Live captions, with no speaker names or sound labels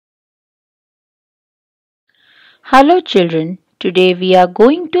Hello, children. Today we are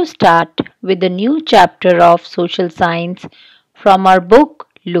going to start with a new chapter of social science from our book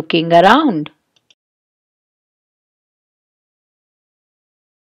Looking Around.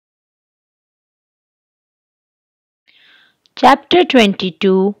 Chapter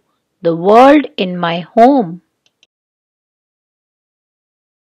 22, The World in My Home.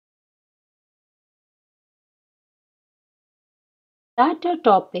 Start a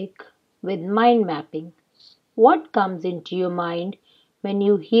topic with mind mapping. What comes into your mind when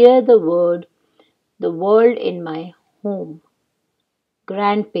you hear the word the world in my home?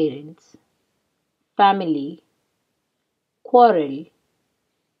 Grandparents, family, quarrel,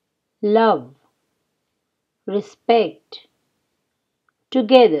 love, respect,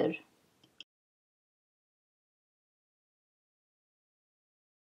 together.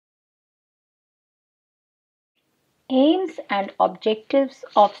 Aims and objectives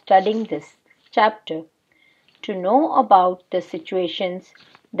of studying this chapter: to know about the situations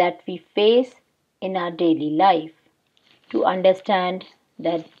that we face in our daily life, to understand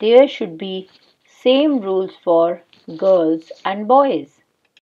that there should be same rules for girls and boys.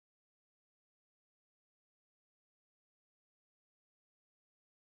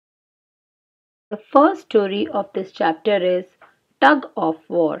 The first story of this chapter is Tug of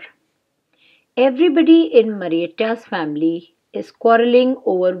War. Everybody in Marietta's family is quarreling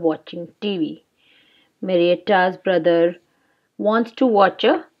over watching TV. Marietta's brother wants to watch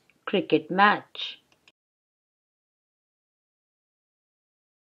a cricket match.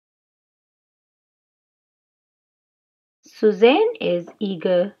 Suzanne is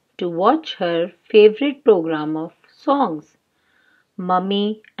eager to watch her favorite program of songs.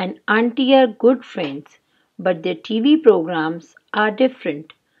 Mummy and Auntie are good friends, but their TV programs are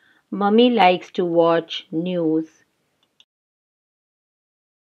different. Mummy likes to watch news.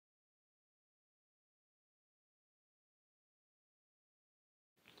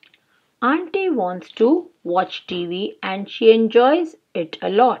 Auntie wants to watch TV and she enjoys it a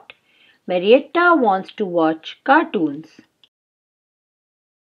lot. Marietta wants to watch cartoons.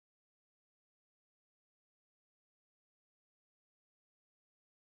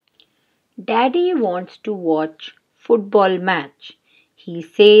 Daddy wants to watch football match. He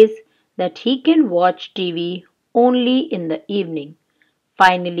says that he can watch TV only in the evening.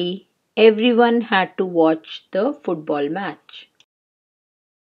 Finally, everyone had to watch the football match.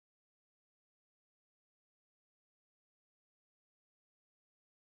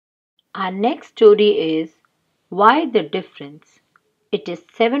 Our next story is Why the Difference. It is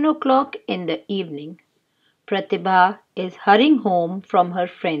 7 o'clock in the evening. Pratibha is hurrying home from her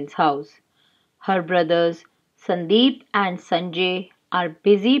friend's house. Her brothers Sandeep and Sanjay are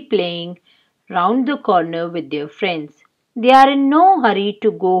busy playing round the corner with their friends. They are in no hurry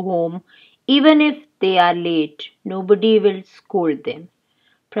to go home. Even if they are late, nobody will scold them.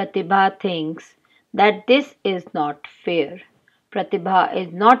 Pratibha thinks that this is not fair. Pratibha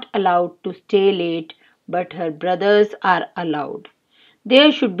is not allowed to stay late, but her brothers are allowed.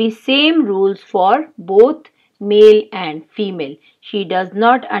 There should be same rules for both male and female. She does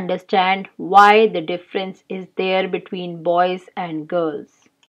not understand why the difference is there between boys and girls.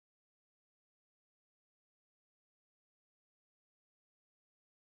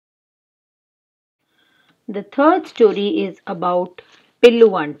 The third story is about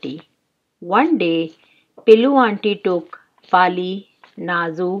Pillu Auntie. One day, Pillu Auntie took Pali,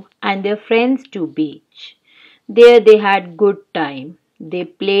 Nazu and their friends to beach. There they had good time. They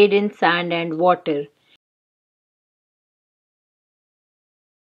played in sand and water.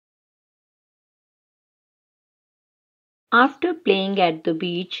 After playing at the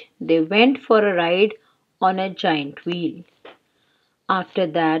beach, they went for a ride on a giant wheel. After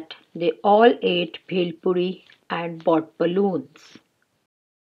that, they all ate bhelpuri and bought balloons.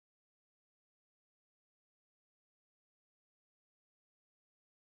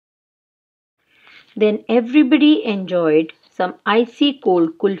 Then everybody enjoyed some icy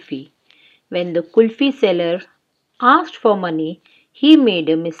cold kulfi. When the kulfi seller asked for money, he made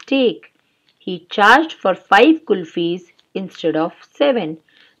a mistake. He charged for 5 kulfis instead of 7.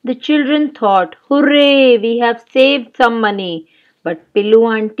 The children thought, "Hooray, we have saved some money." But Pillu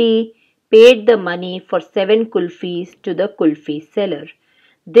auntie paid the money for 7 kulfis to the kulfi seller.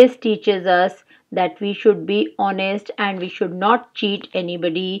 This teaches us that we should be honest and we should not cheat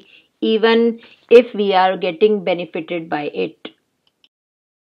anybody even if we are getting benefited by it.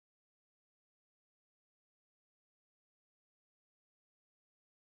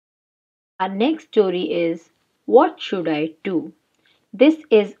 Our next story is What Should I Do? This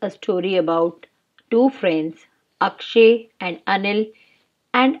is a story about two friends, Akshay and Anil,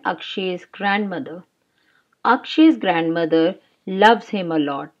 and Akshay's grandmother. Akshay's grandmother loves him a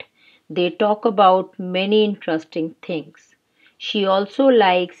lot. They talk about many interesting things. She also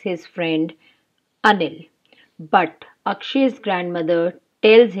likes his friend Anil. But Akshay's grandmother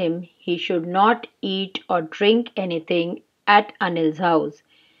tells him he should not eat or drink anything at Anil's house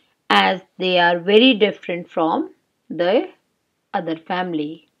as they are very different from the other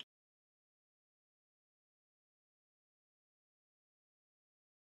family.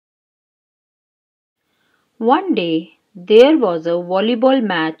 One day there was a volleyball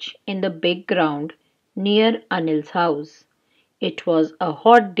match in the big ground near Anil's house. It was a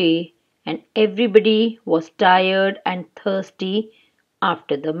hot day and everybody was tired and thirsty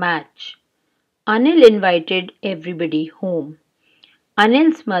after the match. Anil invited everybody home.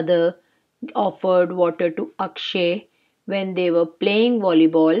 Anil's mother offered water to Akshay when they were playing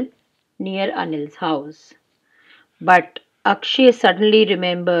volleyball near Anil's house. But Akshay suddenly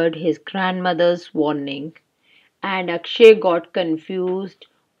remembered his grandmother's warning and Akshay got confused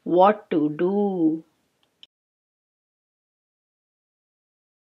what to do.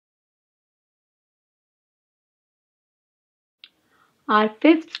 Our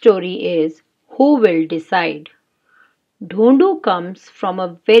fifth story is Who Will Decide? Dhondu comes from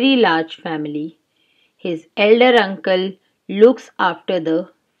a very large family. His elder uncle looks after the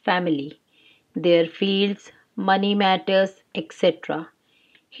family, their fields, money matters, etc.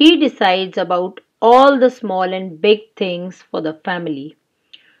 He decides about all the small and big things for the family.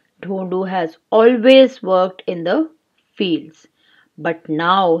 Dhondu has always worked in the fields, but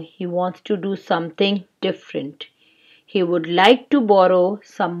now he wants to do something different. He would like to borrow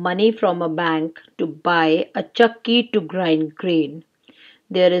some money from a bank to buy a chakki to grind grain.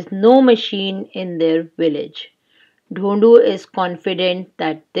 There is no machine in their village. Dhondu is confident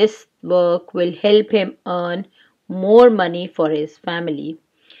that this work will help him earn more money for his family.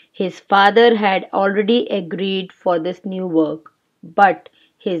 His father had already agreed for this new work, but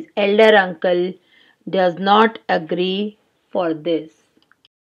his elder uncle does not agree for this.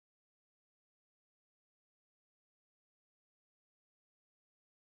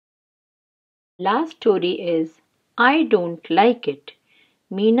 Last story is I Don't Like It.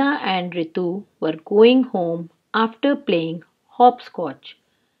 Meena and Ritu were going home after playing hopscotch.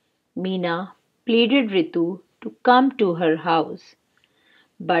 Meena pleaded Ritu to come to her house.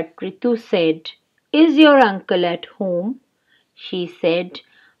 But Ritu said, Is your uncle at home? She said,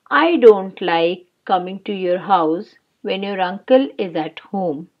 I don't like coming to your house when your uncle is at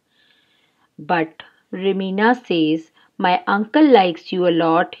home. But Remina says, My uncle likes you a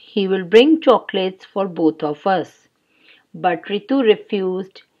lot. He will bring chocolates for both of us. But Ritu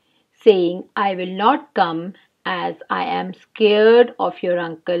refused, saying, I will not come as I am scared of your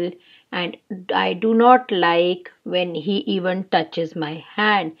uncle and I do not like when he even touches my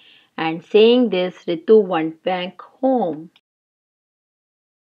hand. And saying this, Ritu went back home.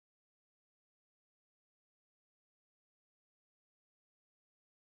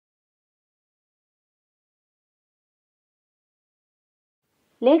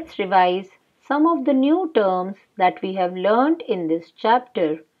 Let's revise some of the new terms that we have learned in this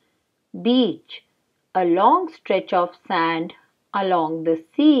chapter. Beach, a long stretch of sand along the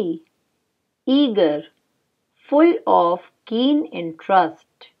sea. Eager, full of keen interest.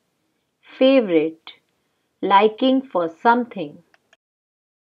 Favorite, liking for something.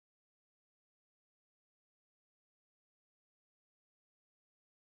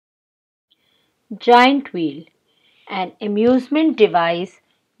 Giant wheel, an amusement device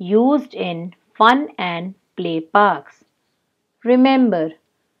used in fun and play parks. Remember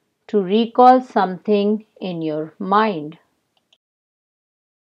to recall something in your mind.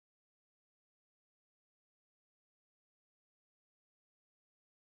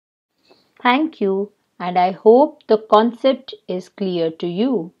 Thank you, and I hope the concept is clear to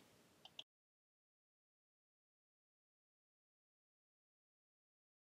you.